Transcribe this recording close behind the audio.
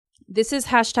This is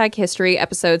Hashtag History,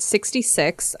 episode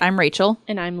 66. I'm Rachel.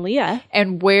 And I'm Leah.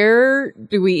 And where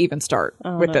do we even start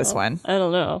with this one? I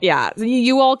don't know. Yeah,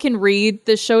 you all can read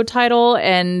the show title,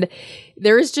 and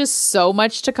there is just so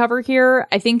much to cover here.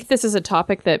 I think this is a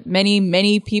topic that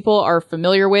many people are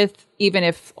familiar with, even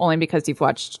if only because you've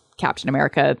watched Captain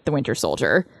America, The Winter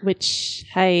Soldier. Which,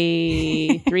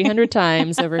 hey, 300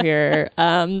 times over here.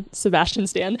 Sebastian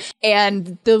Stan.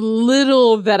 And the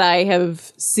little that I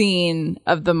have seen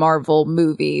of the Marvel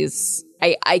movies,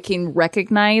 I can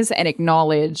recognize and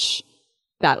acknowledge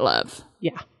that love.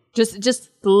 Yeah.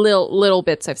 Just little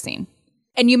bits I've seen.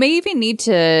 And you may even need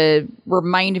to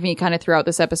remind me kind of throughout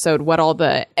this episode what all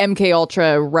the MK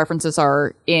Ultra references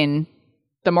are in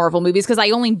the Marvel movies, because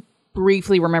I only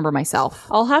briefly remember myself.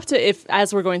 I'll have to, if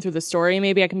as we're going through the story,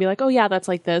 maybe I can be like, oh yeah, that's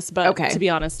like this. But Okay. to be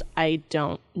honest, I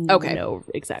don't know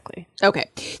exactly. Okay.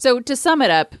 So to sum it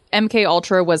up, MK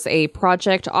Ultra was a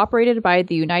project operated by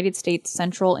the United States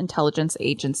Central Intelligence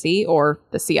Agency, or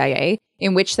the CIA,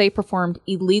 in which they performed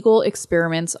illegal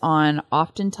experiments on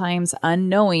oftentimes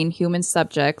unknowing human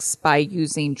subjects by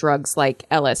using drugs like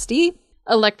LSD,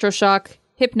 electroshock,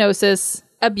 hypnosis,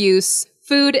 abuse,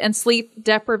 food and sleep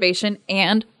deprivation,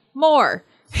 and more.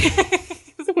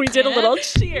 We did a little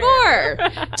cheer. More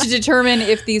to determine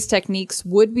if these techniques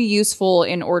would be useful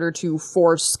in order to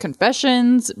force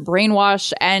confessions,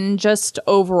 brainwash, and just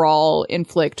overall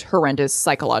inflict horrendous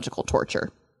psychological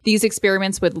torture. These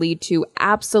experiments would lead to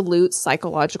absolute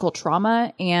psychological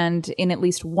trauma and, in at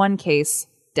least one case,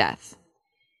 death.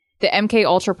 The MK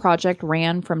Ultra project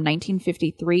ran from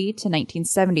 1953 to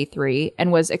 1973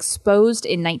 and was exposed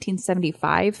in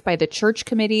 1975 by the Church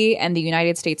Committee and the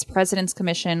United States President's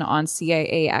Commission on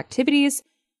CIA Activities,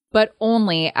 but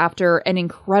only after an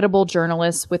incredible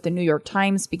journalist with the New York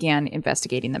Times began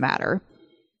investigating the matter.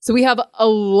 So we have a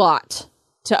lot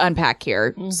to unpack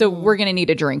here, so we're going to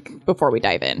need a drink before we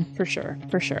dive in. For sure.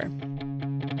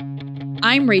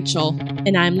 I'm Rachel.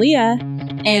 And I'm Leah.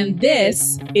 And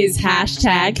this is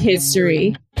Hashtag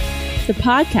History, The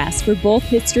podcast for both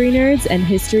history nerds and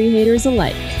history haters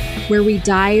alike. where we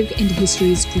dive into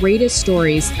history's greatest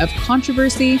stories of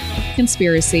controversy,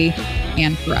 conspiracy,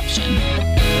 and corruption.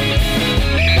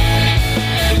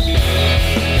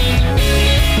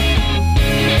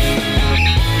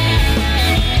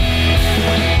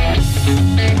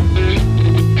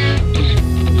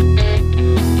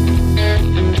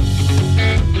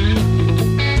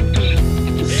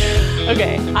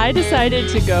 Okay, I decided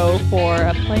to go for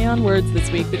a play on words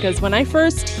this week because when I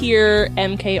first hear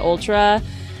MK Ultra,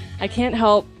 I can't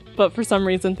help but for some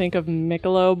reason think of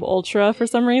Michelob Ultra for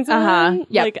some reason.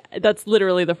 Yep. Like, that's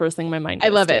literally the first thing my mind goes I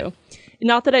love to. it.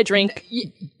 Not that I drink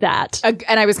that.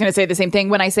 And I was going to say the same thing.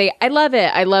 When I say I love it,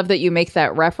 I love that you make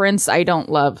that reference. I don't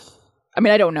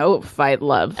know if I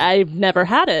love. I've never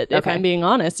had it, if Okay. I'm being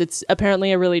honest. It's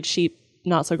apparently a really cheap,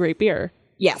 not so great beer.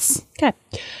 Yes. Okay.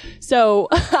 So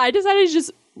I decided to just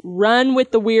run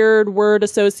with the weird word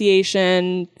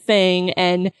association thing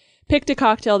and picked a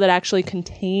cocktail that actually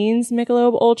contains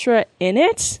Michelob Ultra in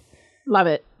it. Love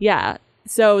it. Yeah.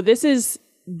 So this is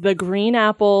the Green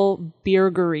Apple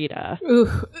Beer Garita. Ooh,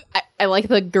 I like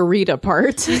the Garita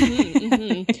part.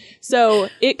 So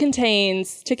it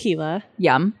contains tequila,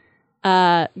 Yum.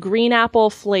 green apple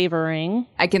flavoring,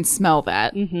 I can smell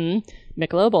that.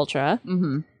 Michelob Ultra,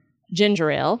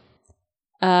 ginger ale,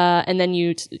 and then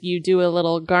you do a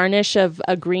little garnish of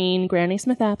a green Granny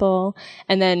Smith apple,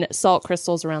 and then salt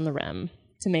crystals around the rim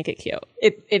to make it cute.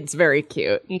 It's very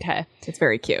cute. Okay, It's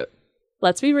very cute.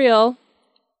 let's be real.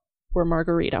 We're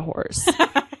margarita whores.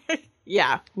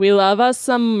 Yeah. We love us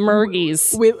some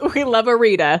Murgies We love a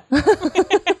Rita.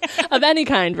 of any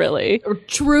kind, really.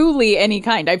 Truly any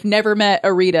kind. I've never met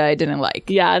a Rita I didn't like.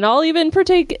 Yeah, and I'll even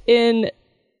partake in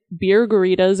beer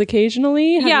garitas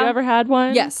occasionally. Have Yeah. you ever had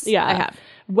one? Yes, Yeah, I have.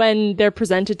 When they're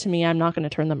presented to me, I'm not going to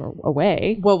turn them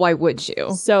away. Well, why would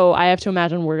you? So I have to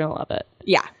imagine we're going to love it.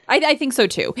 Yeah, I think so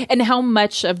too. And how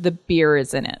much of the beer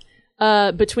is in it?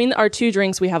 Between our two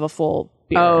drinks, we have a full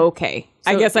beer. Okay.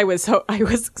 I guess I was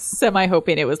semi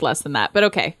hoping it was less than that, but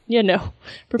okay. Yeah, no.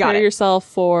 Prepare it. yourself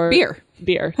for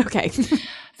Beer. Okay.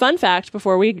 Fun fact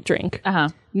before we drink. Uh-huh.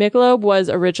 Michelob was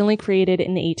originally created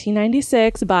in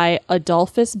 1896 by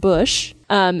Adolphus Busch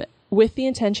with the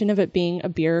intention of it being a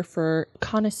beer for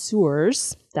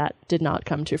connoisseurs. That did not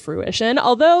come to fruition.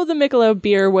 Although the Michelob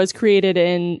beer was created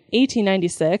in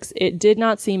 1896, it did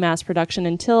not see mass production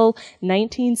until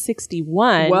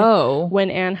 1961. Whoa. When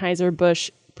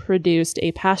Anheuser-Busch produced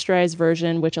a pasteurized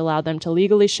version, which allowed them to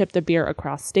legally ship the beer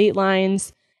across state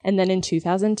lines. And then in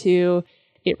 2002,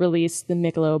 it released the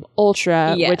Michelob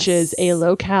Ultra, Yes. which is a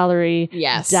low-calorie,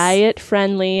 Yes.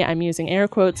 diet-friendly, I'm using air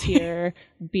quotes here,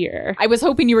 beer. I was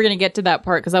hoping you were going to get to that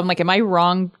part because I'm like, am I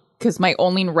wrong? Because my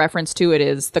only reference to it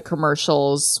is the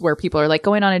commercials where people are like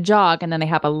going on a jog and then they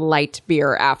have a light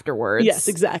beer afterwards. Yes,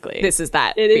 exactly. This is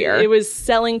that It beer. was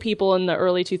selling people in the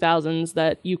early 2000s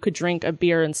that you could drink a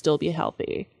beer and still be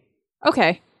healthy.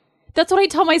 Okay. That's what I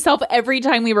tell myself every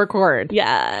time we record.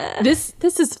 Yeah. This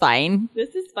is fine.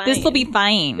 This is fine. This will be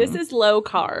fine. This is low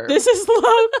carb. This is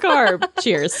low carb.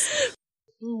 Cheers.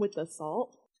 With the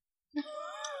salt.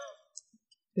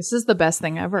 This is the best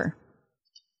thing ever.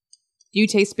 Do you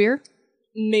taste beer?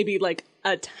 Maybe like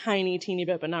a tiny, teeny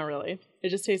bit, but not really. It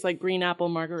just tastes like green apple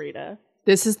margarita.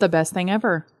 This is the best thing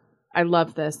ever. I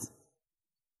love this.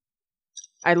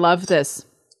 I love this.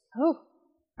 Oh.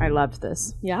 I love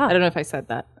this. Yeah. I don't know if I said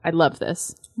that. I love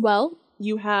this. Well,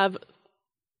 you have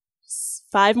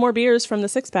 5 more beers from the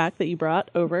 6-pack that you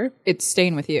brought over. It's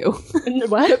staying with you.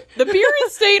 What? The beer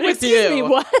is staying with Excuse you. me,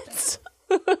 what?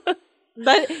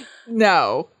 But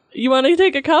no. You want to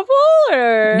take a couple,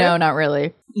 or? No, not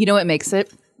really. You know what makes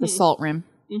it? The salt rim.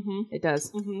 Mm-hmm. It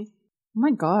does. Mm-hmm. Oh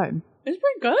my God. It's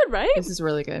pretty good, right? This is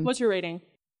really good. What's your rating?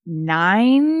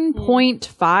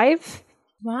 9.5.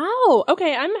 Wow.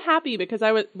 Okay, I'm happy because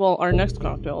our next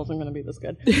cocktail isn't going to be this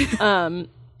good.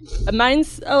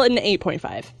 Mine's an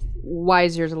 8.5. Why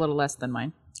is yours a little less than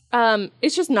mine?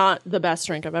 It's just not the best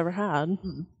drink I've ever had.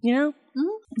 You know?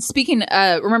 Speaking,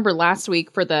 remember last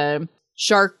week for the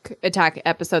shark attack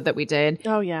episode that we did?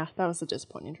 Oh, yeah. That was a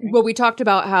disappointing drink. Well, we talked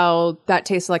about how that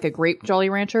tastes like a grape Jolly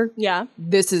Rancher. Yeah.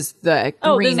 This is the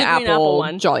Oh, this green, is the green apple apple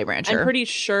one. Jolly Rancher. I'm pretty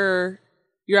sure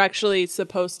you're actually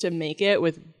supposed to make it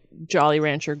with Jolly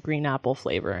Rancher green apple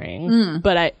flavoring.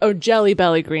 But Jelly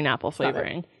Belly green apple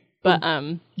flavoring. But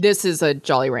This is a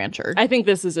Jolly Rancher. I think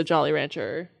this is a Jolly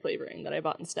Rancher flavoring that I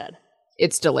bought instead.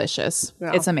 It's delicious.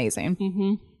 Yeah. It's amazing.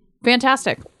 Mm-hmm.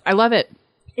 Fantastic. I love it.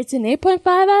 It's an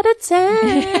 8.5 out of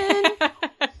 10.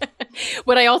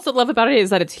 What I also love about it is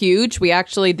that it's huge. We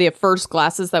actually, the first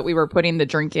glasses that we were putting the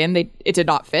drink in, it did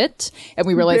not fit. And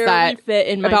we realized Barely that fit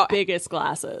in my about biggest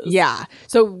glasses. Yeah.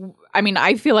 So, I mean,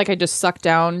 I feel like I just sucked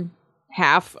down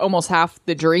almost half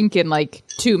the drink in like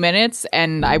 2 minutes,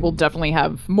 and I will definitely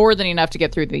have more than enough to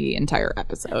get through the entire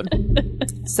episode.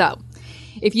 So,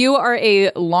 if you are a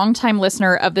longtime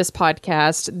listener of this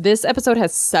podcast, this episode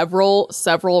has several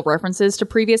references to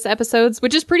previous episodes,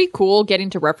 which is pretty cool,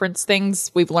 getting to reference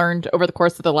things we've learned over the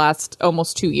course of the last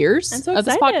almost 2 years I'm so of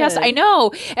this excited. podcast. I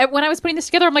know. And when I was putting this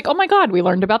together, I'm like, oh my God, we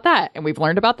learned about that, and we've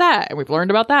learned about that, and we've learned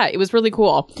about that. It was really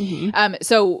cool.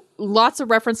 So lots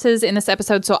of references in this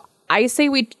episode. So I say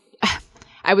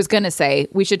I was going to say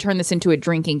we should turn this into a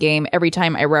drinking game. Every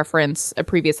time I reference a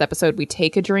previous episode, we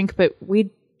take a drink, but we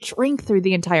drink through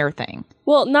the entire thing.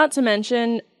 Well, not to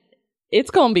mention, it's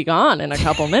going to be gone in a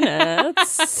couple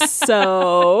minutes.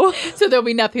 So there'll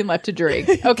be nothing left to drink.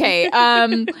 Okay.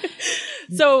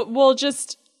 So we'll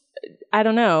just, I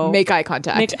don't know. Make eye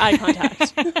contact. Make eye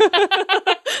contact.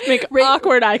 Make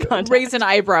awkward eye contact. Raise an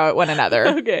eyebrow at one another.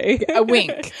 Okay. A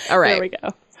wink. All right. There we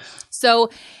go. So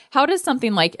how does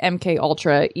something like MK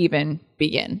Ultra even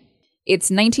begin?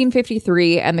 It's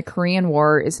 1953 and the Korean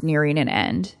War is nearing an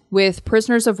end. With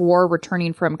prisoners of war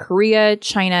returning from Korea,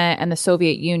 China, and the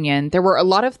Soviet Union, there were a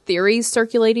lot of theories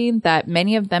circulating that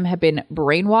many of them had been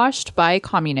brainwashed by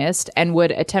communists and would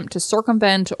attempt to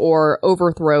circumvent or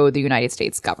overthrow the United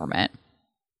States government.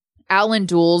 Alan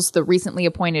Dulles, the recently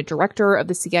appointed director of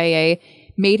the CIA,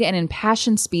 made an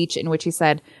impassioned speech in which he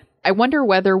said, "I wonder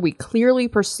whether we clearly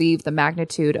perceive the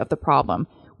magnitude of the problem,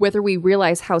 whether we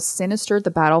realize how sinister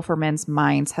the battle for men's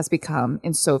minds has become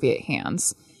in Soviet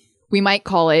hands. We might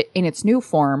call it, in its new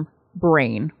form,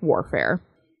 brain warfare."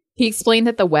 He explained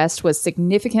that the West was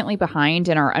significantly behind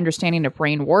in our understanding of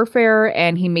brain warfare,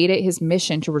 and he made it his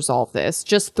mission to resolve this.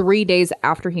 Just 3 days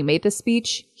after he made this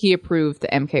speech, he approved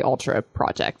the MK Ultra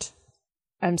project.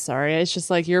 I'm sorry. It's just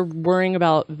like you're worrying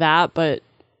about that, but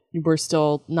we're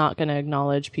still not going to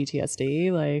acknowledge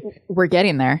PTSD. Like, We're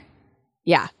getting there.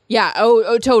 Yeah. Yeah.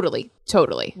 Oh, totally.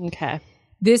 Totally. okay.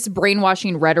 This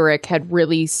brainwashing rhetoric had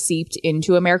really seeped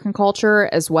into American culture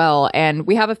as well. And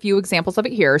we have a few examples of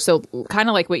it here. So kind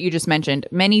of like what you just mentioned,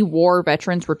 many war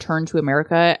veterans returned to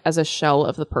America as a shell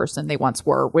of the person they once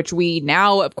were, which we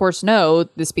now, of course, know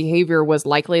this behavior was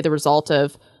likely the result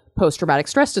of post-traumatic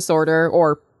stress disorder,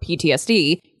 or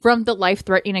PTSD, from the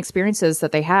life-threatening experiences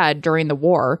that they had during the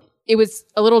war. it was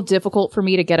a little difficult for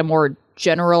me to get a more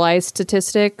generalized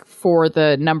statistic for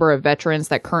the number of veterans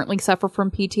that currently suffer from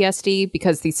PTSD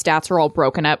because these stats are all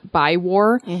broken up by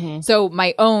war. So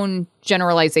my own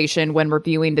generalization when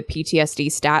reviewing the PTSD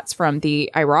stats from the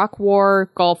Iraq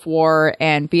War, Gulf War,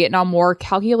 and Vietnam War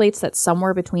calculates that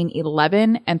somewhere between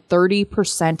 11 and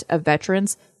 30% of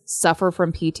veterans suffer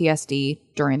from PTSD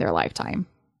during their lifetime.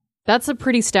 That's a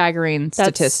pretty staggering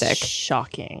statistic. That's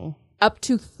shocking. Up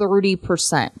to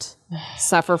 30%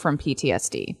 suffer from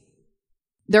PTSD.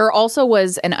 There also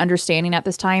was an understanding at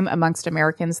this time amongst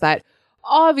Americans that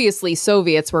obviously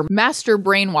Soviets were master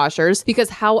brainwashers because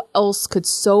how else could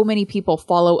so many people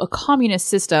follow a communist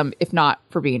system if not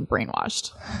for being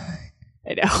brainwashed?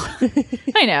 I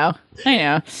know. I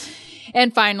know.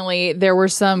 And finally, there were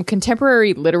some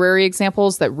contemporary literary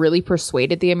examples that really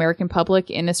persuaded the American public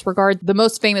in this regard. The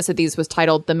most famous of these was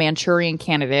titled The Manchurian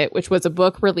Candidate, which was a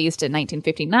book released in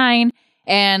 1959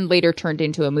 and later turned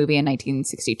into a movie in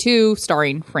 1962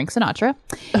 starring Frank Sinatra.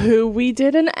 Who we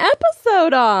did an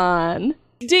episode on.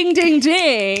 Ding, ding,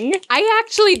 ding.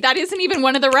 That isn't even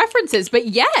one of the references, but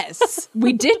yes,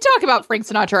 we did talk about Frank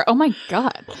Sinatra. Oh my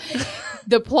God.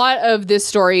 The plot of this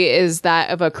story is that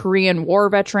of a Korean War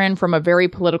veteran from a very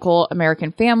political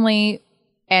American family.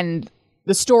 And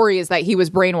the story is that he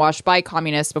was brainwashed by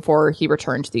communists before he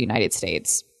returned to the United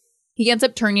States. He ends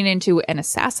up turning into an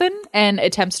assassin and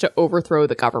attempts to overthrow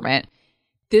the government.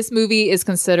 This movie is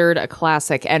considered a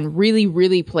classic and really,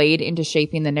 really played into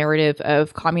shaping the narrative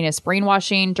of communist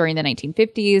brainwashing during the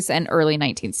 1950s and early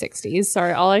 1960s.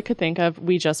 Sorry, all I could think of,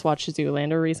 we just watched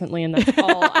Zoolander recently, and that's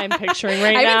all I'm picturing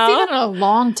right I now. haven't seen it in a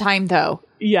long time, though.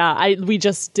 Yeah, we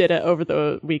just did it over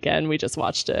the weekend. We just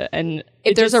watched it. And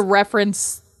if there's a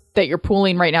reference that you're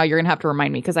pulling right now, you're going to have to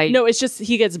remind me because No, it's just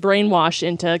he gets brainwashed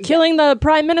into killing the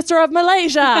Prime Minister of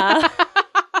Malaysia.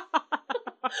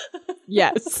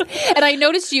 Yes. And I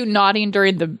noticed you nodding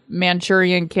during the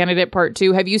Manchurian Candidate Part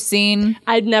 2. Have you seen?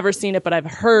 I've never seen it, but I've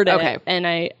heard it. Okay.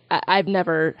 And I've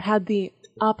never had the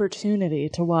opportunity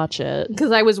to watch it.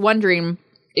 Because I was wondering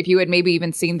if you had maybe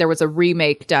even seen there was a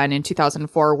remake done in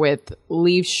 2004 with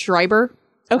Liev Schreiber.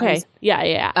 Okay.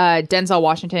 Yeah. Denzel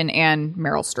Washington and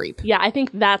Meryl Streep. Yeah, I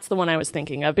think that's the one I was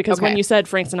thinking of. Because when you said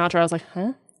Frank Sinatra, I was like,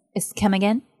 huh? Come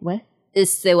again? What?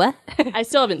 What? I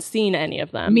still haven't seen any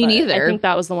of them. Me but neither. I think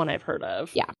that was the one I've heard of.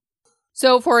 Yeah.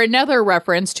 So for another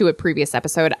reference to a previous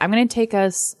episode, I'm going to take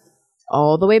us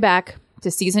all the way back to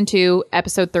season 2,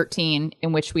 episode 13,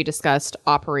 in which we discussed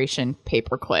Operation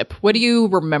Paperclip. What do you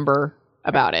remember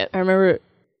about it? I remember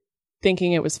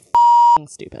thinking it was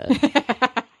stupid.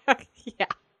 Yeah.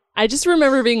 I just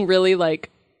remember being really like,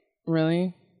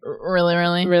 really?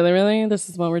 Really? This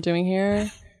is what we're doing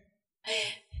here?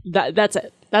 That's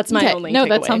it. That's my only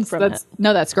takeaway from it.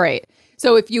 No, that's great.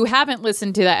 So if you haven't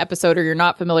listened to that episode or you're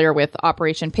not familiar with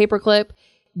Operation Paperclip,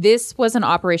 this was an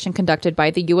operation conducted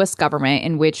by the U.S. government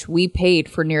in which we paid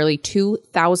for nearly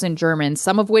 2,000 Germans,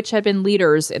 some of which had been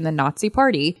leaders in the Nazi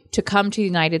Party, to come to the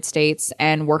United States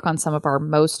and work on some of our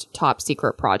most top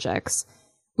secret projects.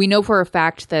 We know for a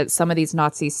fact that some of these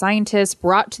Nazi scientists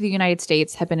brought to the United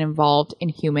States have been involved in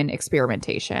human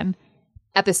experimentation.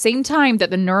 At the same time that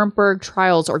the Nuremberg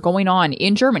trials are going on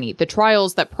in Germany, the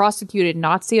trials that prosecuted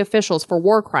Nazi officials for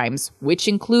war crimes, which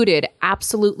included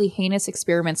absolutely heinous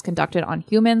experiments conducted on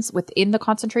humans within the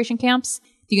concentration camps,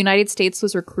 the United States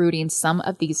was recruiting some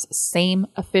of these same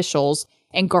officials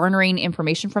and garnering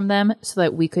information from them so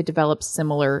that we could develop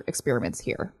similar experiments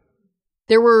here.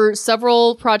 There were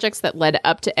several projects that led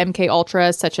up to MK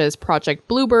Ultra, such as Project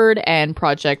Bluebird and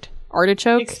Project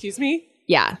Artichoke. Excuse me?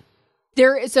 Yeah.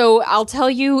 So I'll tell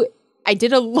you, I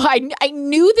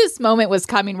knew this moment was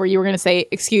coming where you were going to say,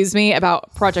 excuse me,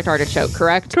 about Project Artichoke,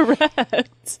 correct?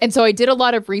 Correct. And so I did a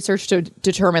lot of research to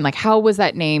determine, like, how was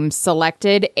that name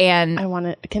selected? And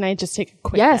can I just take a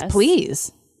quick yes, guess?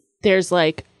 please. There's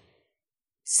like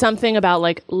something about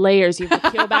like layers. You have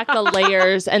to peel back the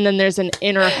layers, and then there's an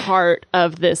inner heart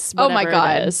of this. Oh my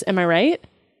God. It is. Am I right?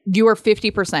 You are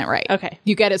 50% right. Okay.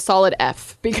 You get a solid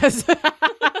F because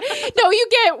no, you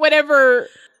get whatever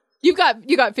you got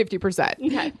 50%.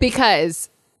 Okay.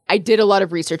 Because I did a lot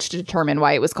of research to determine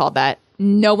why it was called that.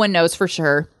 No one knows for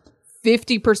sure.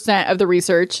 50% of the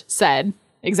research said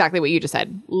exactly what you just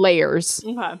said, layers.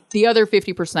 Okay. The other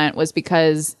 50% was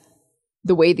because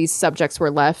the way these subjects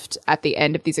were left at the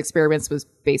end of these experiments was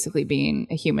basically being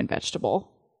a human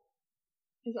vegetable.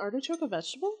 Is artichoke a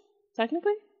vegetable?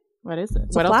 Technically? What is it?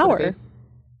 It's what a else would flower. it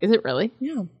be? Is it really?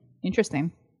 Yeah.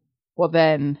 Interesting. Well,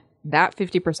 then that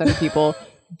 50% of people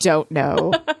don't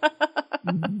know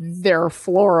they're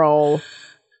floral.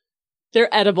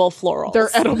 They're edible florals. They're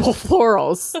edible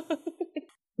florals.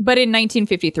 But in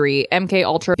 1953, MK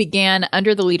Ultra began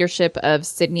under the leadership of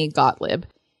Sidney Gottlieb.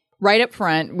 Right up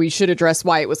front, we should address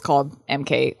why it was called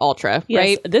MK Ultra, Yes,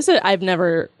 right? this is, I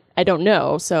don't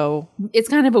know. So It's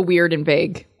kind of a weird and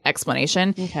vague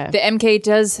explanation. Okay. The MK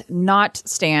does not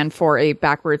stand for a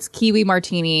backwards kiwi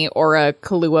martini or a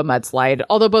Kahlua mudslide,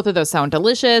 although both of those sound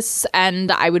delicious,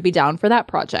 and I would be down for that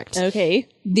project. okay.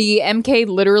 The MK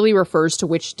literally refers to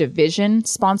which division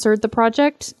sponsored the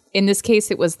project. In this case,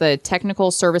 it was the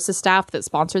technical services staff that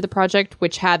sponsored the project,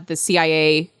 which had the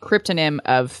CIA cryptonym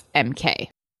of MK.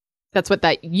 That's what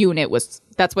that unit was.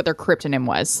 That's what their cryptonym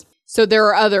was. So there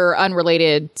are other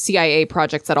unrelated CIA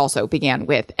projects that also began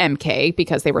with MK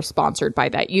because they were sponsored by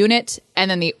that unit. And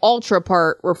then the Ultra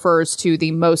part refers to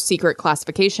the most secret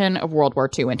classification of World War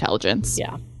II intelligence.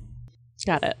 Yeah.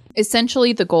 Got it.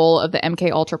 Essentially, the goal of the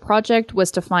MK Ultra project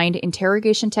was to find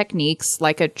interrogation techniques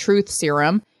like a truth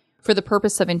serum for the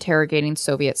purpose of interrogating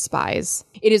Soviet spies.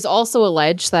 It is also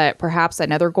alleged that perhaps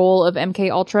another goal of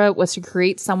MK Ultra was to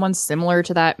create someone similar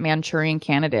to that Manchurian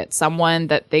candidate, someone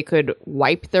that they could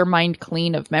wipe their mind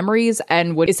clean of memories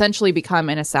and would essentially become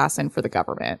an assassin for the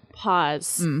government.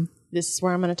 Pause. This is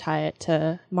where I'm going to tie it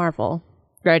to Marvel.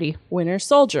 Ready? Winter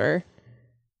Soldier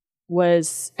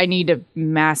was, I need a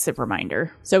massive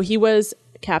reminder. so he was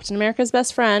Captain America's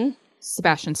best friend,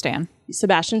 Sebastian Stan.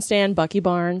 Sebastian Stan, Bucky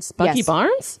Barnes. Bucky Yes.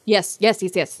 Barnes? Yes.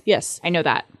 Yes. I know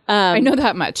that. I know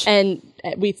that much. And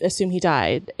we assume he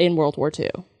died in World War II.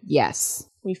 Yes.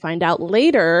 We find out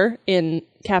later in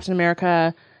Captain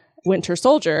America Winter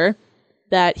Soldier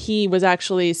that he was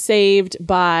actually saved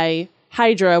by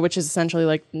Hydra, which is essentially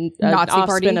like an Nazi offspin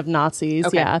party? of Nazis.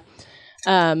 Okay. Yeah.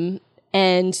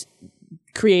 And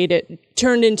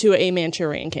turned into a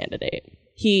Manchurian candidate.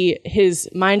 His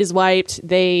mind is wiped.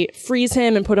 They freeze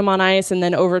him and put him on ice, and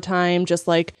then over time, just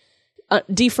like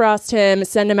defrost him,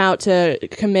 send him out to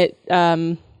commit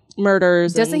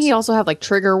murders. Doesn't he also have like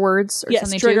trigger words or Yes,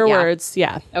 something? trigger too? Yeah. words.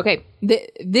 Yeah, Okay.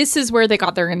 This is where they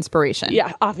got their inspiration.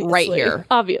 yeah, obviously, Right here.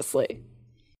 obviously.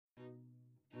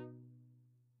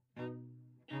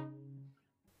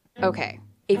 Okay.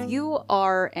 If you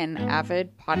are an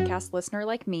avid podcast listener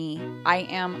like me, I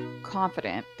am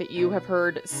confident that you have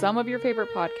heard some of your favorite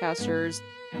podcasters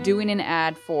doing an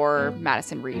ad for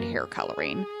Madison Reed hair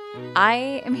coloring.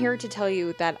 I am here to tell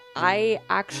you that I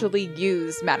actually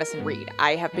use Madison Reed.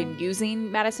 I have been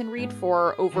using Madison Reed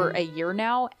for over a year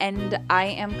now, and I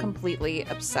am completely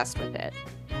obsessed with it.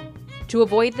 To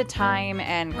avoid the time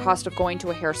and cost of going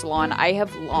to a hair salon, I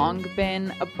have long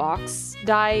been a box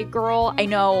dye girl. I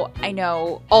know,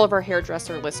 all of our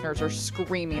hairdresser listeners are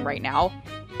screaming right now,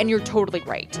 and you're totally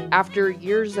right. After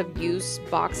years of use,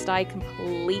 box dye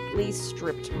completely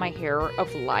stripped my hair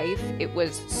of life. It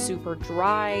was super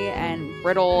dry and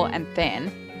brittle and thin.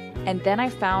 And then I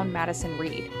found Madison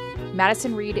Reed.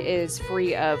 Madison Reed is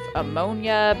free of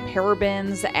ammonia,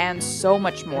 parabens, and so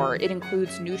much more. It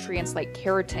includes nutrients like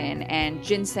keratin and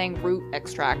ginseng root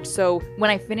extract. So when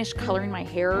I finish coloring my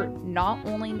hair, not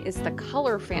only is the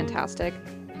color fantastic,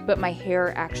 but my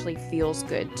hair actually feels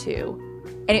good too.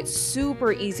 And it's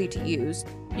super easy to use.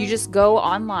 You just go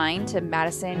online to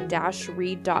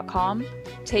madison-reed.com,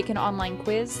 take an online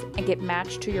quiz, and get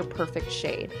matched to your perfect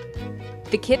shade.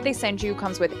 The kit they send you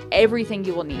comes with everything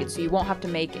you will need, so you won't have to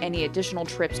make any additional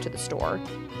trips to the store.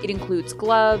 It includes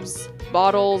gloves,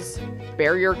 bottles,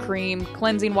 barrier cream,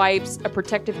 cleansing wipes, a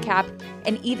protective cap,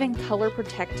 and even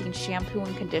color-protecting shampoo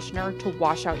and conditioner to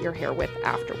wash out your hair with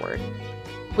afterward.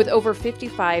 With over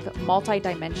 55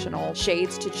 multi-dimensional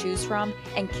shades to choose from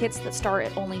and kits that start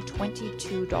at only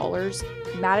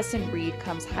 $22, Madison Reed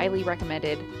comes highly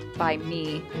recommended by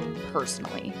me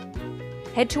personally.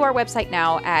 Head to our website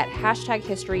now at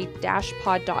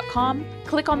 #history-pod.com,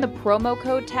 click on the promo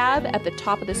code tab at the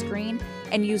top of the screen,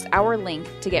 and use our link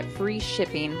to get free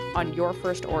shipping on your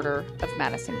first order of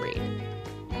Madison Reed.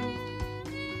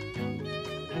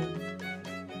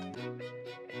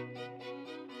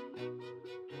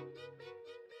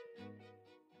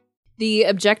 The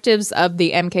objectives of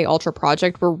the MK Ultra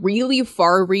project were really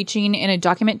far-reaching in a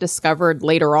document discovered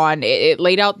later on. It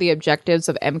laid out the objectives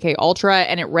of MK Ultra,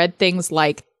 and it read things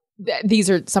like, these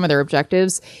are some of their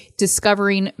objectives: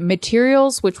 discovering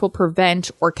materials which will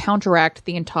prevent or counteract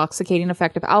the intoxicating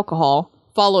effect of alcohol,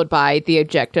 followed by the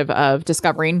objective of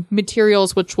discovering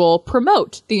materials which will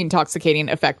promote the intoxicating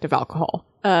effect of alcohol.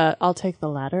 I'll take the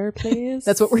latter, please.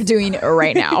 That's what we're doing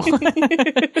right now.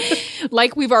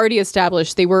 Like we've already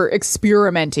established, they were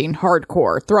experimenting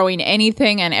hardcore, throwing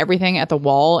anything and everything at the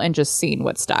wall and just seeing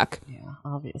what stuck. Yeah,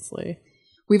 obviously.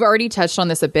 We've already touched on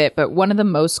this a bit, but one of the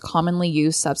most commonly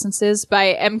used substances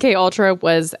by MK Ultra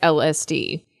was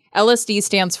LSD. LSD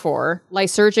stands for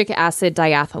lysergic acid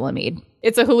diethylamide.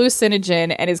 It's a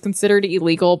hallucinogen and is considered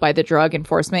illegal by the Drug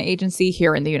Enforcement Agency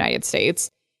here in the United States.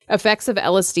 Effects of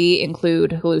LSD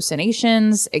include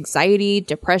hallucinations, anxiety,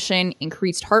 depression,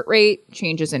 increased heart rate,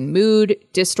 changes in mood,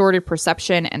 distorted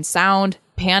perception and sound,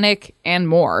 panic, and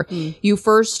more. You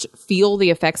first feel the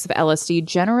effects of LSD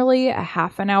generally a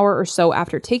half an hour or so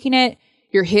after taking it.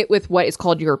 You're hit with what is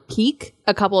called your peak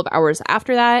a couple of hours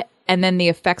after that, and then the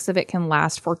effects of it can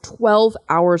last for 12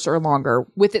 hours or longer,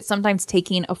 with it sometimes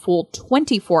taking a full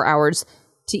 24 hours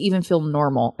to even feel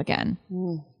normal again.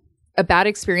 A bad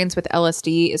experience with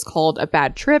LSD is called a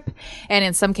bad trip, and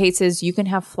in some cases, you can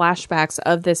have flashbacks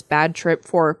of this bad trip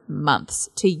for months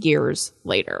to years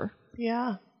later.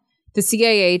 Yeah. The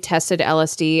CIA tested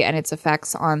LSD and its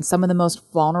effects on some of the most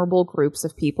vulnerable groups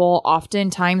of people,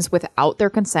 oftentimes without their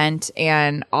consent,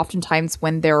 and oftentimes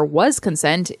when there was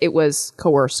consent, it was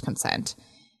coerced consent.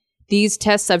 These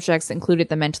test subjects included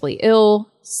the mentally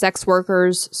ill, sex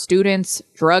workers, students,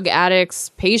 drug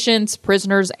addicts, patients,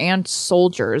 prisoners, and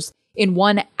soldiers. In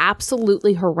one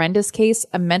absolutely horrendous case,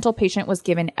 a mental patient was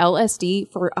given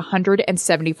LSD for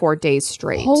 174 days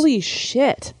straight. Holy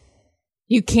shit.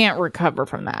 You can't recover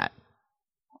from that.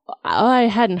 I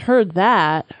hadn't heard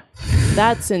that.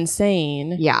 That's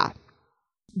insane. Yeah.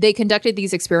 They conducted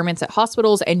these experiments at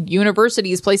hospitals and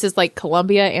universities, places like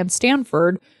Columbia and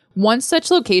Stanford. One such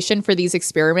location for these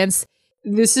experiments,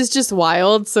 this is just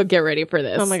wild, so get ready for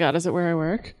this. Oh my God, is it where I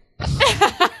work?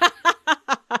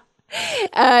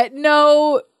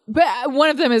 No, but one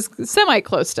of them is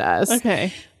semi-close to us.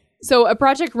 Okay. So a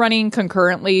project running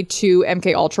concurrently to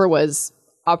MK Ultra was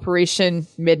Operation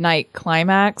Midnight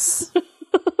Climax.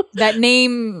 That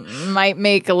name might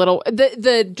make a little...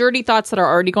 The dirty thoughts that are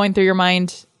already going through your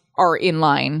mind are in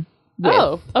line with...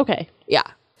 Oh, okay. Yeah.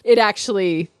 It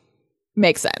actually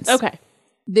makes sense. Okay.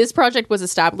 This project was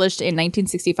established in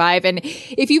 1965, and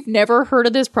if you've never heard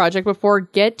of this project before,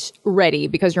 get ready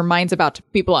because your mind's about to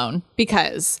be blown,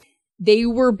 because they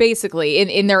were basically,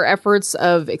 in their efforts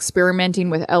of experimenting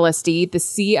with LSD, the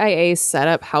CIA set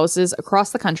up houses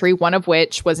across the country, one of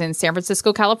which was in San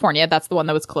Francisco, California. That's the one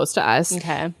that was close to us.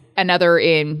 Okay. Another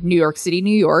in New York City,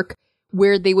 New York,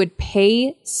 where they would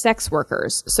pay sex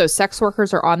workers. So sex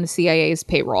workers are on the CIA's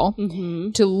payroll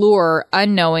to lure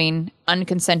unknowing,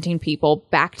 unconsenting people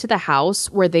back to the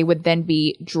house where they would then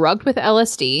be drugged with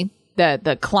LSD.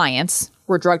 The clients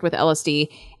were drugged with LSD,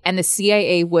 and the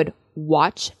CIA would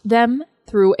watch them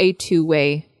through a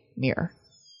two-way mirror.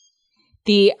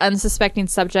 The unsuspecting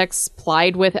subjects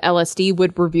plied with LSD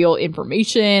would reveal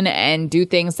information and do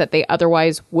things that they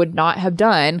otherwise would not have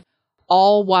done,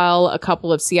 all while a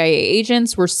couple of CIA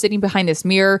agents were sitting behind this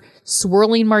mirror,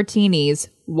 swirling martinis,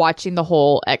 watching the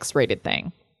whole X-rated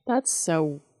thing. That's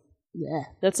so... Yeah.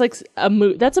 That's like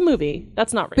that's a movie.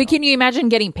 That's not real. But can you imagine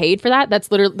getting paid for that?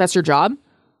 That's your job?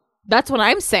 That's what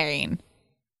I'm saying.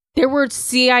 There were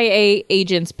CIA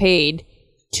agents paid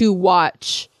to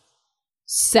watch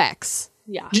sex.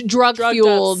 Yeah.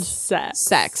 Drug-fueled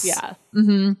sex. Yeah.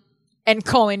 Mm-hmm. And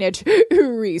calling it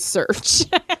research.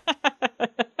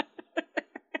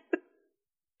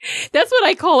 That's what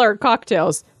I call our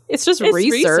cocktails. It's just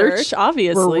research.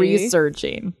 Obviously. We're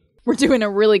researching. We're doing a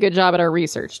really good job at our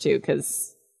research, too,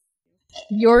 because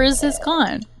yours is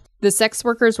gone. The sex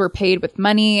workers were paid with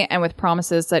money and with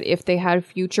promises that if they had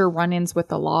future run-ins with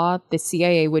the law, the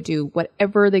CIA would do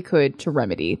whatever they could to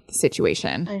remedy the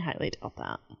situation. I highly doubt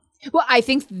that. Well, I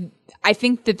think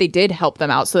that they did help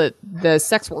them out so that the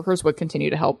sex workers would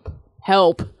continue to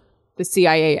help the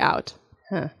CIA out.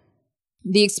 Huh.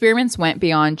 The experiments went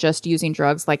beyond just using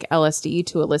drugs like LSD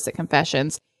to elicit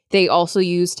confessions. They also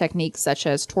used techniques such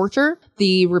as torture,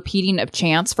 the repeating of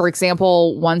chants. For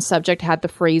example, one subject had the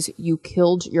phrase, "You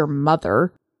killed your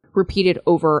mother," repeated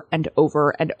over and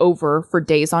over and over for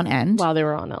days on end. While they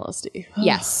were on LSD.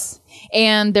 Yes.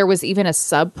 And there was even a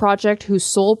sub-project whose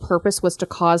sole purpose was to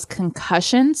cause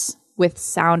concussions with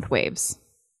sound waves.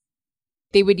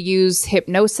 They would use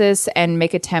hypnosis and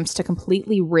make attempts to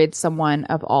completely rid someone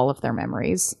of all of their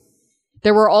memories.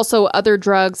 There were also other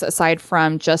drugs aside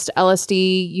from just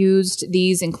LSD used.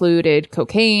 These included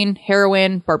cocaine,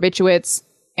 heroin, barbiturates,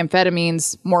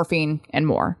 amphetamines, morphine, and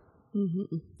more.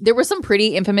 Mm-hmm. There were some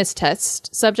pretty infamous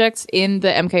test subjects in the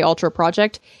MK Ultra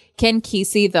project. Ken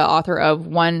Kesey, the author of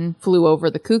One Flew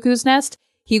Over the Cuckoo's Nest,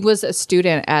 he was a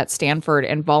student at Stanford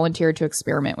and volunteered to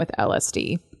experiment with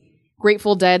LSD.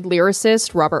 Grateful Dead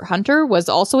lyricist Robert Hunter was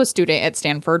also a student at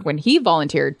Stanford when he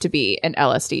volunteered to be an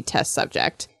LSD test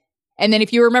subject. And then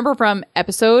if you remember from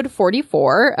episode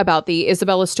 44 about the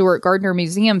Isabella Stewart Gardner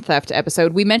Museum theft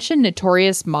episode, we mentioned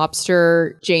notorious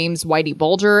mobster James Whitey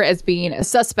Bulger as being a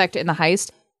suspect in the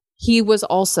heist. He was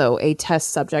also a test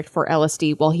subject for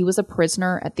LSD while he was a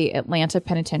prisoner at the Atlanta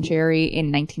Penitentiary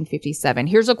in 1957.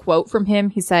 Here's a quote from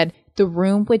him. He said, "The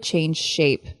room would change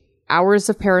shape, hours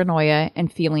of paranoia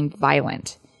and feeling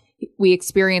violent. We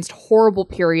experienced horrible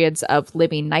periods of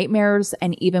living nightmares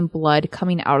and even blood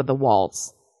coming out of the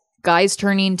walls. Guys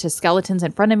turning to skeletons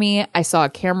in front of me. I saw a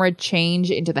camera change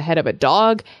into the head of a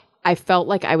dog. I felt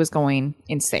like I was going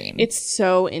insane." It's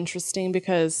so interesting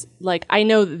because, like, I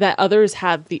know that others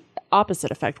have the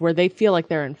opposite effect where they feel like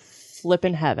they're in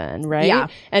flippin' heaven, right? Yeah.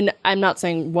 And I'm not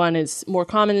saying one is more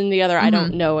common than the other. I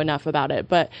don't know enough about it.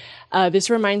 But this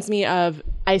reminds me of,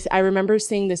 I remember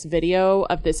seeing this video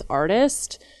of this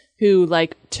artist who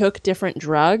like took different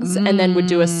drugs and then would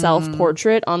do a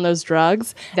self-portrait on those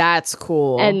drugs. That's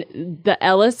cool. And the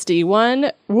LSD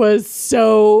one was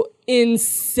so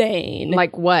insane.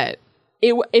 like what?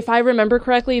 If I remember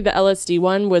correctly, the LSD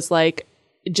one was like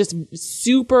just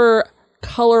super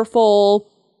colorful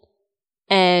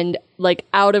and like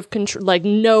out of control. Like,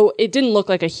 no, it didn't look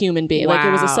like a human being. Like,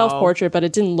 it was a Wow. self-portrait, but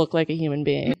it didn't look like a human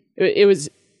being. It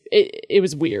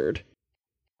was weird.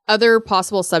 Other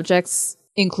possible subjects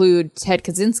include Ted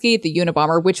Kaczynski, the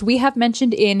Unabomber, which we have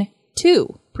mentioned in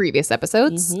 2 previous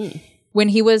episodes. When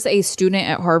he was a student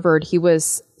at Harvard, he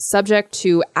was subject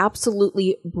to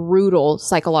absolutely brutal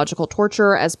psychological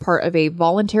torture as part of a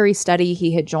voluntary study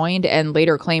he had joined and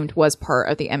later claimed was part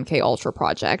of the MK Ultra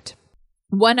project.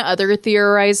 One other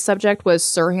theorized subject was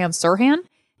Sirhan Sirhan,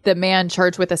 the man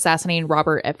charged with assassinating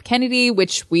Robert F. Kennedy,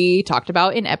 which we talked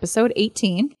about in episode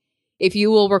 18. If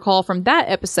you will recall from that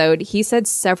episode, he said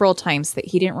several times that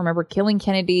he didn't remember killing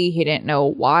Kennedy. He didn't know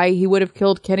why he would have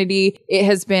killed Kennedy. It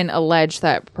has been alleged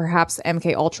that perhaps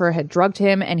MK Ultra had drugged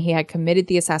him and he had committed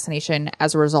the assassination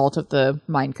as a result of the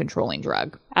mind-controlling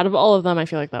drug. Out of all of them, I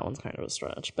feel like that one's kind of a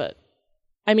stretch. But,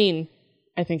 I mean,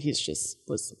 I think he's just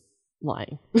was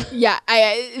lying. Yeah,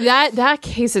 that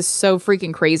case is so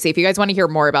freaking crazy. If you guys want to hear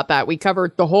more about that, we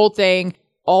covered the whole thing,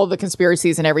 all the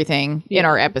conspiracies and everything in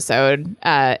our episode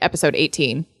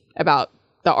 18 about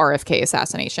the RFK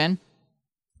assassination.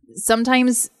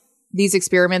 Sometimes these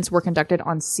experiments were conducted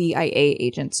on CIA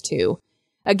agents too.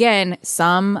 Again,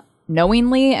 some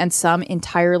knowingly and some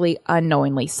entirely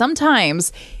unknowingly.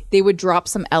 Sometimes they would drop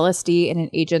some LSD in an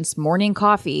agent's morning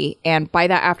coffee, and by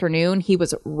that afternoon, he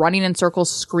was running in circles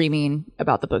screaming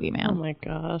about the boogeyman. Oh my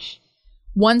gosh.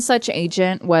 One such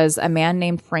agent was a man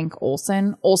named Frank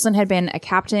Olson. Olson had been a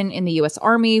captain in the U.S.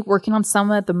 Army working on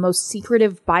some of the most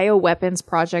secretive bioweapons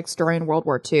projects during World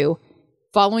War II.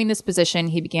 Following this position,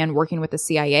 he began working with the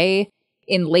CIA.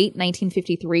 In late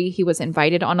 1953, he was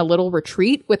invited on a little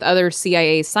retreat with other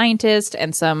CIA scientists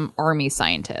and some Army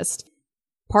scientists.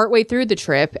 Partway through the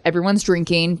trip, everyone's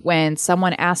drinking when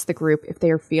someone asked the group if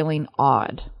they are feeling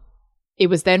odd. It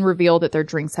was then revealed that their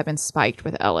drinks have been spiked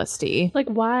with LSD. Like,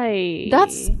 why?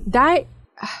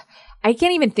 I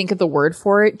can't even think of the word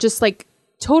for it. Just like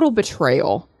total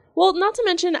betrayal. Well, not to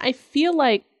mention, I feel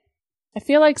like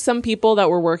some people that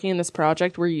were working in this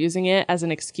project were using it as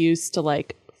an excuse to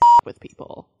like with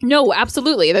people. No,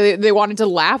 absolutely. They wanted to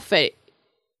laugh at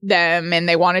them and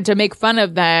they wanted to make fun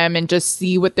of them and just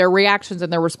see what their reactions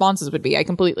and their responses would be. I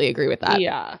completely agree with that.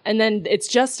 Yeah. And then it's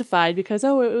justified because,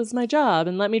 oh, it was my job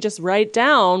and let me just write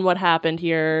down what happened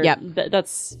here. Yep.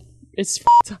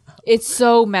 It's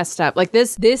so messed up. Like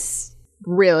this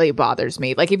really bothers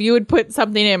me. Like if you would put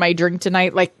something in my drink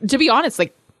tonight, like to be honest,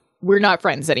 like we're not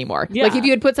friends anymore. Yeah. Like if you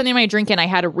had put something in my drink and I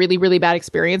had a really, really bad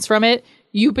experience from it,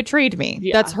 you betrayed me.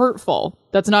 Yeah. That's hurtful.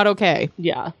 That's not okay.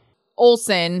 Yeah.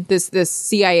 Olson, this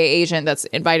CIA agent that's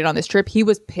invited on this trip, he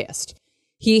was pissed.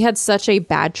 He had such a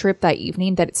bad trip that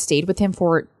evening that it stayed with him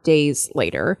for days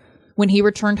later. When he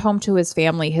returned home to his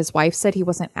family, his wife said he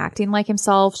wasn't acting like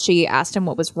himself. She asked him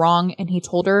what was wrong, and he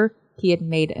told her he had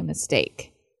made a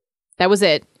mistake. That was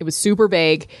it. It was super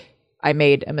vague. I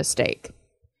made a mistake.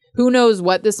 Who knows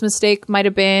what this mistake might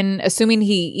have been? Assuming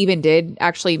he even did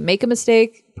actually make a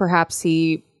mistake, perhaps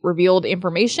he revealed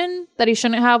information that he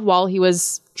shouldn't have while he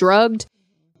was drugged.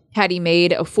 Had he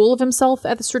made a fool of himself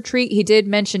at this retreat? He did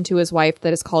mention to his wife that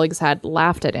his colleagues had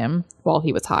laughed at him while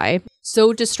he was high.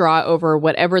 So distraught over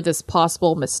whatever this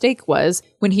possible mistake was,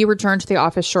 when he returned to the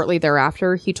office shortly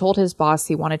thereafter, he told his boss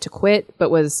he wanted to quit, but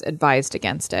was advised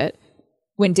against it.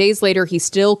 When days later he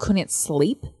still couldn't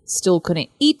sleep, still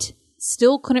couldn't eat,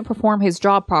 still couldn't perform his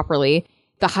job properly,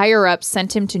 the higher-ups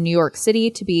sent him to New York City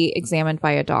to be examined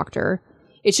by a doctor.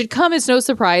 It should come as no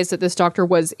surprise that this doctor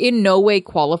was in no way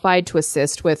qualified to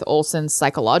assist with Olson's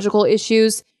psychological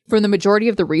issues. From the majority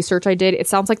of the research I did, it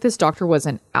sounds like this doctor was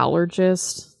an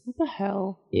allergist. What the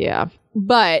hell? Yeah.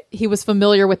 But he was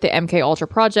familiar with the MK Ultra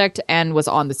project and was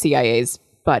on the CIA's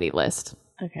buddy list.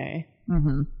 Okay.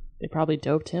 They probably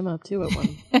doped him up too at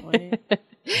one point.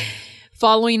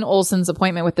 Following Olson's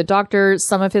appointment with the doctor,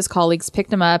 some of his colleagues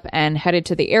picked him up and headed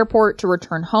to the airport to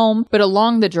return home. But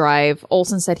along the drive,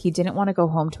 Olson said he didn't want to go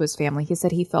home to his family. He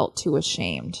said he felt too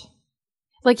ashamed.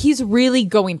 Like, he's really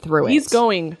going through it. He's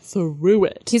going through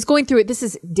it. He's going through it. This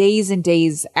is days and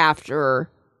days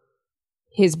after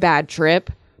his bad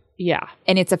trip. Yeah.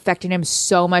 And it's affecting him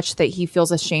so much that he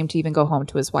feels ashamed to even go home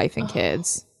to his wife and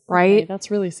kids. Right? Okay,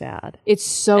 that's really sad. It's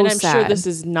so and I'm sad. sure this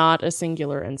is not a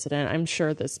singular incident. I'm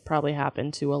sure this probably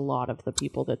happened to a lot of the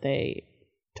people that they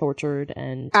tortured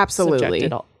and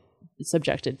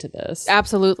subjected to this.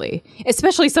 Absolutely.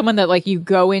 Especially someone that, like, you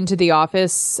go into the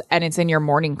office and it's in your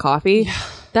morning coffee. Yeah.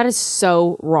 That is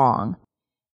so wrong.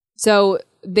 So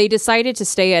they decided to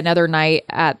stay another night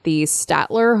at the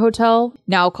Statler Hotel,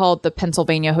 now called the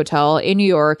Pennsylvania Hotel in New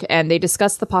York, and they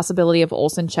discussed the possibility of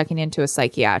Olson checking into a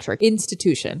psychiatric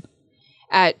institution.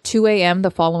 At 2 a.m.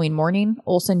 the following morning,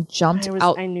 Olson jumped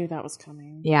out. I knew that was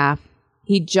coming. Yeah.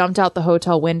 He jumped out the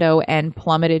hotel window and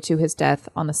plummeted to his death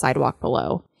on the sidewalk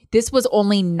below. This was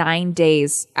only 9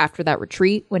 days after that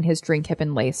retreat when his drink had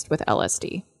been laced with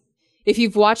LSD. If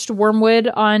you've watched Wormwood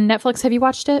on Netflix, have you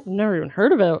watched it? Never even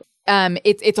heard of it.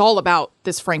 It's all about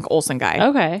this Frank Olson guy.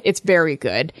 Okay. It's very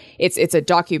good. It's a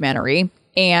documentary.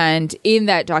 And in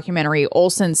that documentary,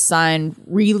 Olson's son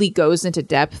really goes into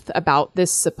depth about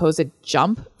this supposed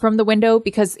jump from the window,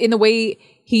 because in the way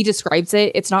he describes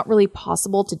it, it's not really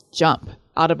possible to jump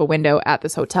out of a window at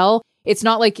this hotel. It's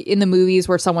not like in the movies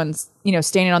where someone's,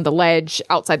 standing on the ledge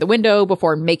outside the window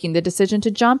before making the decision to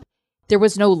jump. There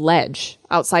was no ledge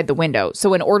outside the window.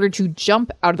 So in order to jump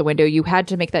out of the window, you had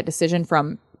to make that decision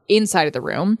from inside of the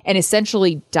room and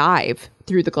essentially dive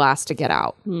through the glass to get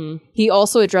out. He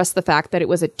also addressed the fact that it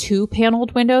was a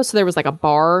 2-paneled window. So there was like a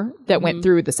bar that went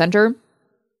through the center.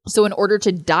 So in order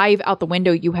to dive out the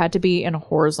window, you had to be in a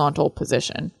horizontal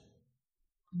position.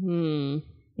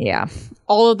 Yeah.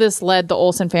 All of this led the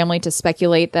Olson family to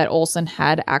speculate that Olson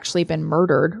had actually been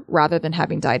murdered rather than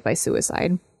having died by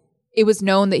suicide. It was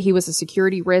known that he was a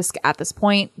security risk at this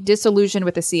point, disillusioned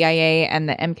with the CIA and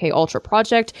the MK Ultra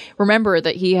project. Remember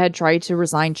that he had tried to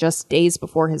resign just days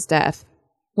before his death.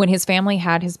 When his family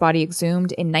had his body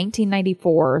exhumed in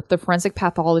 1994, the forensic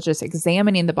pathologist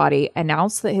examining the body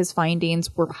announced that his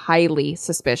findings were highly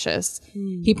suspicious.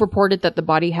 He purported that the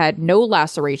body had no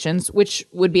lacerations, which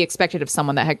would be expected of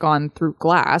someone that had gone through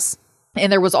glass.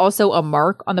 And there was also a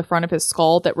mark on the front of his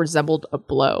skull that resembled a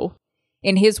blow.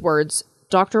 In his words,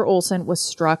 Dr. Olson was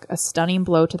struck a stunning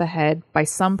blow to the head by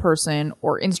some person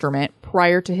or instrument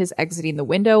prior to his exiting the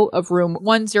window of room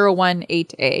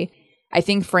 1018A. I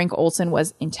think Frank Olson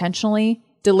was intentionally,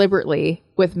 deliberately,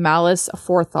 with malice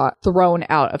aforethought, thrown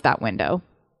out of that window.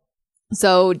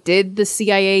 So, did the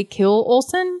CIA kill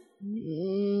Olson?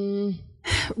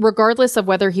 Regardless of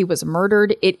whether he was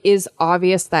murdered, it is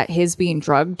obvious that his being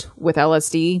drugged with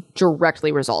LSD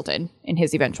directly resulted in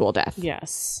his eventual death.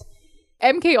 Yes.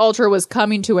 MK Ultra was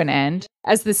coming to an end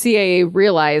as the CIA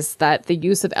realized that the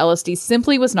use of LSD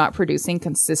simply was not producing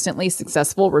consistently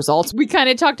successful results. We kind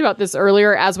of talked about this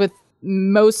earlier. As with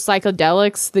most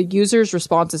psychedelics, the user's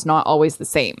response is not always the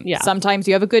same. Yeah. Sometimes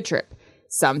you have a good trip.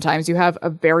 Sometimes you have a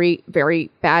very,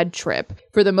 very bad trip.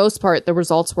 For the most part, the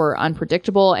results were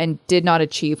unpredictable and did not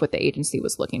achieve what the agency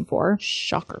was looking for.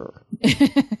 Shocker.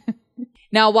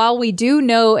 Now, while we do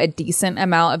know a decent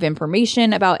amount of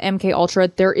information about MK Ultra,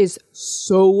 there is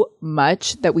so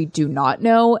much that we do not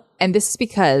know. And this is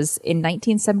because in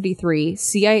 1973,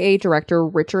 CIA Director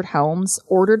Richard Helms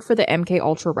ordered for the MK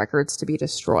Ultra records to be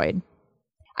destroyed.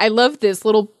 I love this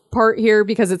little part here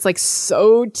because it's like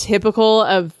so typical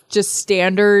of just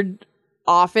standard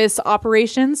office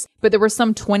operations, but there were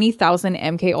some 20,000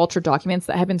 MK Ultra documents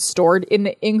that had been stored in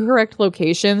the incorrect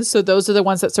locations. So those are the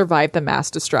ones that survived the mass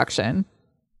destruction.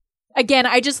 Again,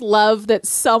 I just love that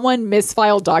someone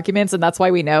misfiled documents, and that's why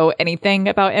we know anything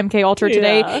about MK Ultra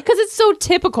today, because it's so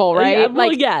typical, right? Yeah,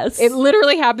 well, yes. It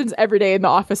literally happens every day in the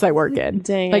office I work in.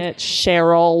 Dang it,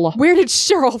 Cheryl. Where did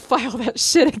Cheryl file that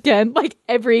shit again? Like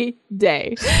every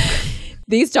day.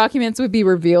 These documents would be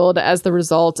revealed as the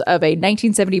result of a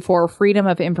 1974 Freedom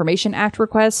of Information Act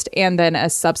request and then a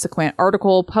subsequent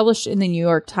article published in the New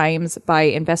York Times by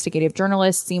investigative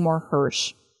journalist Seymour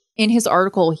Hersh. In his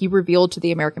article, he revealed to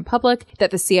the American public that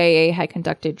the CIA had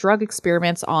conducted drug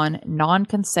experiments on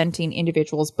non-consenting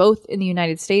individuals both in the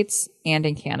United States and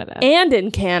in Canada.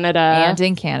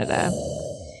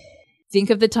 Think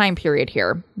of the time period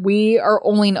here. We are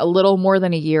only a little more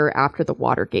than a year after the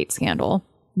Watergate scandal.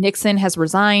 Nixon has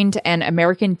resigned, and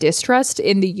American distrust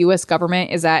in the U.S.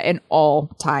 government is at an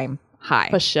all-time high.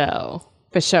 For show.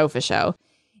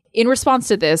 In response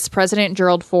to this, President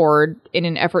Gerald Ford, in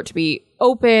an effort to be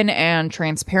open and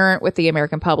transparent with the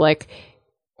American public,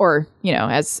 or,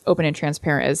 as open and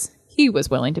transparent as he was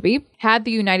willing to be, had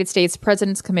the United States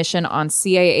President's Commission on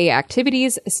CIA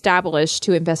Activities established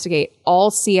to investigate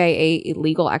all CIA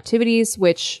illegal activities,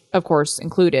 which, of course,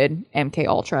 included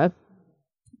MKUltra.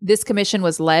 This commission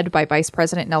was led by Vice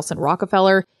President Nelson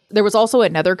Rockefeller. There was also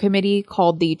another committee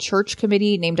called the Church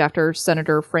Committee, named after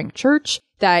Senator Frank Church,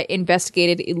 that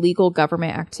investigated illegal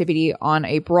government activity on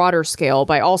a broader scale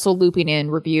by also looping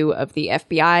in review of the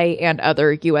FBI and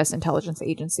other U.S. intelligence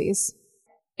agencies.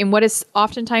 In what is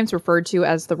oftentimes referred to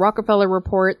as the Rockefeller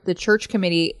Report, the Church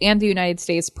Committee and the United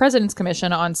States President's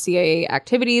Commission on CIA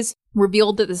Activities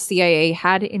revealed that the CIA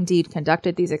had indeed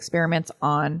conducted these experiments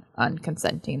on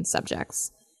unconsenting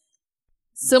subjects.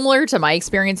 Similar to my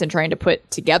experience in trying to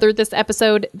put together this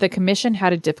episode, the commission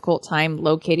had a difficult time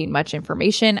locating much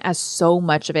information as so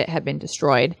much of it had been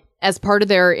destroyed. As part of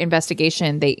their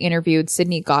investigation, they interviewed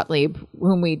Sidney Gottlieb,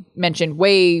 whom we mentioned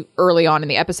way early on in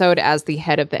the episode as the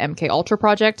head of the MKUltra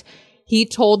project. He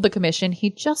told the commission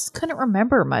he just couldn't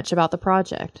remember much about the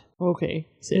project. Okay,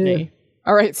 Sidney.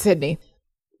 All right, Sidney.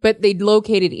 But they'd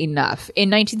located enough. In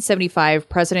 1975,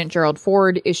 President Gerald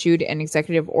Ford issued an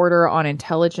executive order on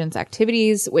intelligence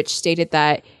activities, which stated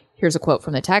that, here's a quote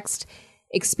from the text,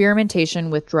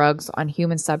 experimentation with drugs on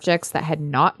human subjects that had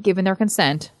not given their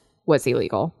consent was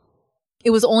illegal. It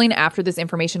was only after this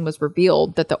information was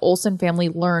revealed that the Olsen family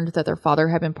learned that their father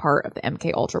had been part of the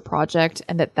MKUltra project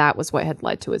and that was what had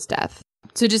led to his death.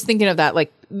 So just thinking of that,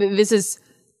 like, this is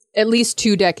at least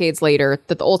 2 decades later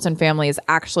that the Olsen family is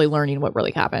actually learning what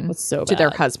really happened to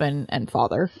their husband and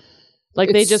father.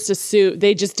 Like, they just assumed,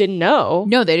 they just didn't know.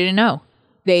 No, they didn't know.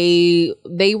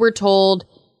 They were told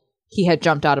he had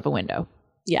jumped out of a window.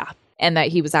 Yeah. And that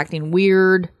he was acting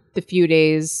weird the few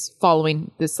days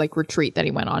following this retreat that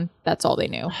he went on. That's all they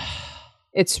knew.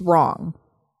 It's wrong.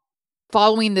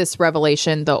 Following this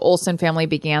revelation, the Olsen family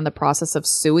began the process of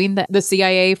suing the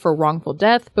CIA for wrongful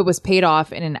death, but was paid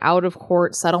off in an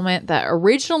out-of-court settlement that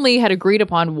originally had agreed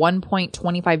upon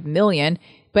 $1.25 million,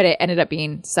 but it ended up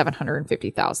being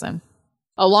 $750,000.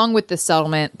 Along with this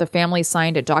settlement, the family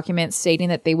signed a document stating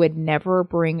that they would never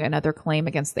bring another claim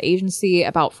against the agency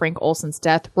about Frank Olsen's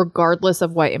death, regardless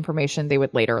of what information they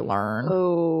would later learn.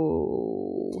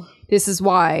 Oh. This is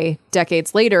why,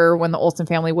 decades later, when the Olsen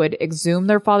family would exhume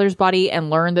their father's body and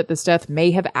learn that this death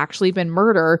may have actually been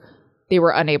murder, they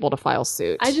were unable to file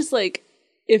suit. I just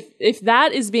if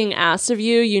that is being asked of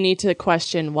you, you need to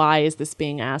question, why is this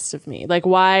being asked of me? Like,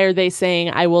 why are they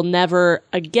saying I will never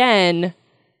again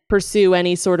pursue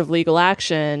any sort of legal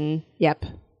action? Yep.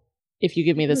 If you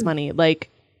give me this money,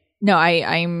 no,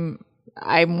 I'm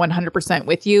 100%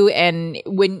 with you. And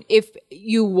if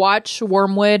you watch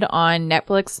Wormwood on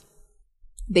Netflix,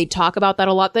 they talk about that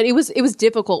a lot. That it was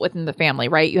difficult within the family,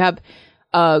 right? You have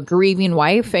a grieving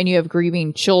wife and you have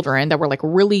grieving children that were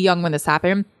really young when this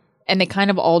happened, and they kind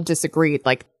of all disagreed.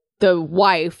 Like, the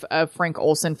wife of Frank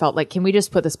Olsen felt like, can we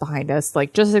just put this behind us?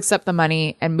 Just accept the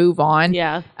money and move on.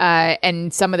 Yeah.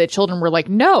 And some of the children were like,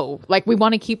 no, we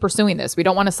want to keep pursuing this. We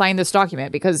don't want to sign this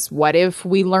document because what if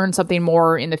we learn something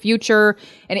more in the future?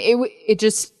 And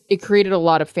it created a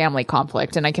lot of family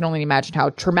conflict. And I can only imagine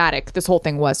how traumatic this whole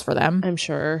thing was for them. I'm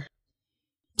sure.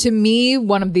 To me,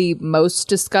 one of the most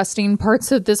disgusting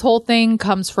parts of this whole thing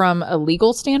comes from a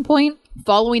legal standpoint.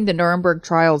 Following the Nuremberg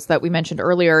trials that we mentioned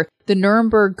earlier, the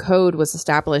Nuremberg Code was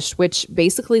established, which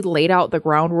basically laid out the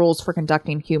ground rules for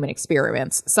conducting human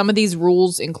experiments. Some of these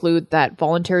rules include that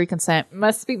voluntary consent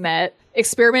must be met,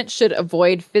 experiments should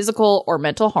avoid physical or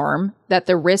mental harm, that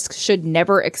the risk should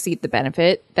never exceed the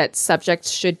benefit, that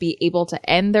subjects should be able to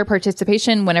end their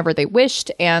participation whenever they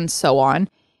wished, and so on.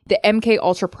 The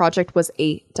MKUltra project was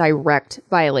a direct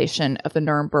violation of the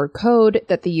Nuremberg Code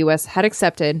that the U.S. had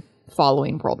accepted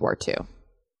following World War II.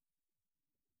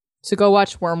 So go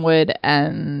watch Wormwood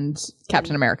and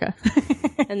Captain America.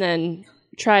 And then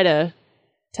try to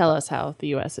tell us how the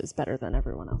U.S. is better than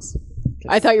everyone else.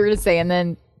 I thought you were going to say, and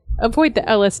then avoid the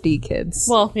LSD, kids.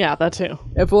 Well, yeah, that too.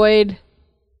 Avoid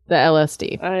the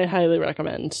LSD. I highly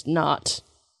recommend not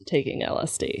taking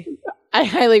LSD. I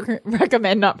highly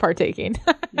recommend not partaking.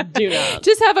 Do not.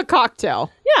 Just have a cocktail.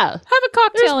 Yeah. Have a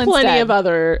cocktail There's instead. plenty of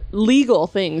other legal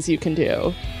things you can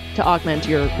do to augment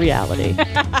your reality,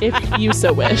 if you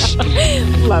so wish.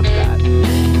 Love that.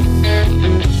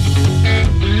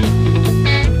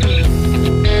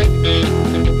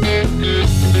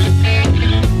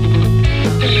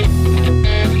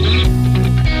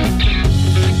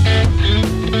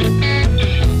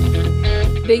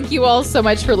 Thank you all all so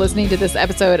much for listening to this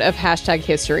episode of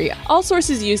 #History. All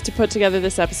sources used to put together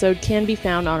this episode can be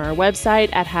found on our website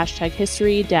at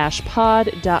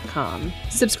 #history-pod.com.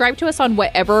 Subscribe to us on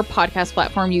whatever podcast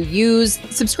platform you use.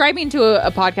 Subscribing to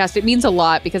a podcast, it means a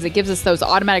lot because it gives us those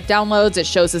automatic downloads. It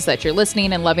shows us that you're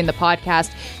listening and loving the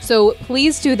podcast. So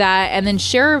please do that, and then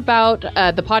share about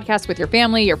the podcast with your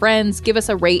family, your friends. Give us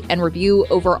a rate and review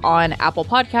over on Apple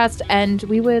Podcasts, and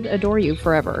we would adore you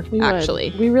forever. We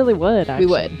really would. We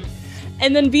would.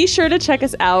 And then be sure to check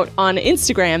us out on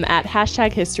Instagram at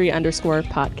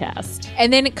 #history_podcast.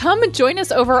 And then come join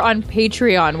us over on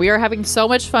Patreon. We are having so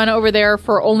much fun over there.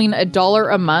 For only $1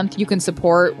 a month, you can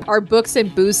support our books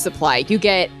and booze supply. You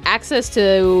get access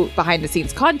to behind the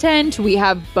scenes content. We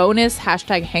have bonus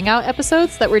 #hangout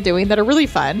episodes that we're doing that are really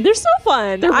fun. They're so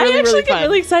fun. They're really, I actually really get fun.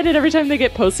 really excited every time they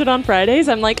get posted on Fridays.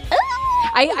 I'm like,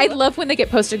 I love when they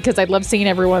get posted because I love seeing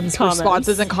everyone's Comments.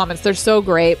 responses and comments. They're so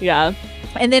great. yeah.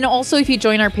 And then also, if you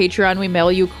join our Patreon, we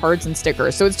mail you cards and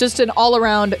stickers. So it's just an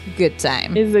all-around good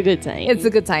time. It's a good time. It's a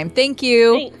good time. Thank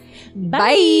you. Thanks.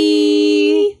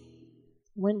 Bye.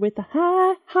 Went with the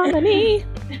high harmony.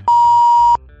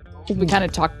 We kind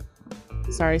of talk.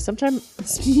 Sorry,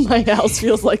 sometimes my house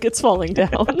feels like it's falling down.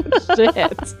 Shit. I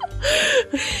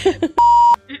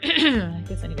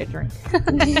guess I need a drink.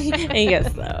 I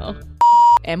guess so.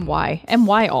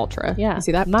 MY Ultra. Yeah. You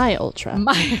see that? My Ultra.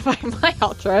 My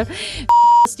Ultra.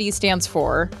 D stands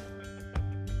for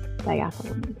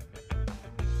diethylamide.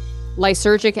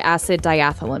 Lysergic acid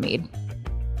diethylamide.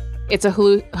 It's a I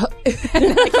can't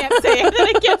say it.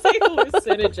 I can't say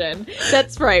hallucinogen.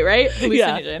 That's right?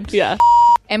 Hallucinogen. Yeah.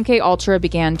 MK Ultra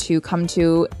began to come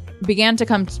to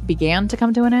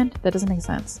an end? That doesn't make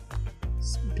sense.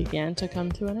 Began to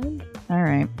come to an end. All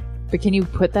right. But can you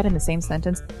put that in the same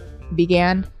sentence?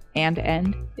 Began and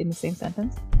end in the same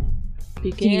sentence?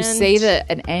 Can you say that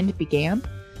an end began?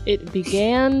 It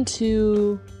began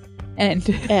to End.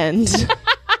 end. See,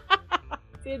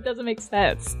 it doesn't make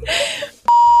sense.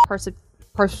 Oh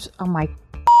my.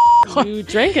 You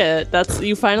drank it.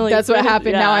 You finally. That's what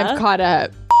happened. Now Yeah. I'm caught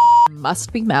up.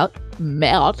 Must be melt.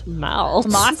 Mouth.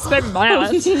 Must be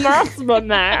melt. Must be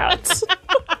mouth.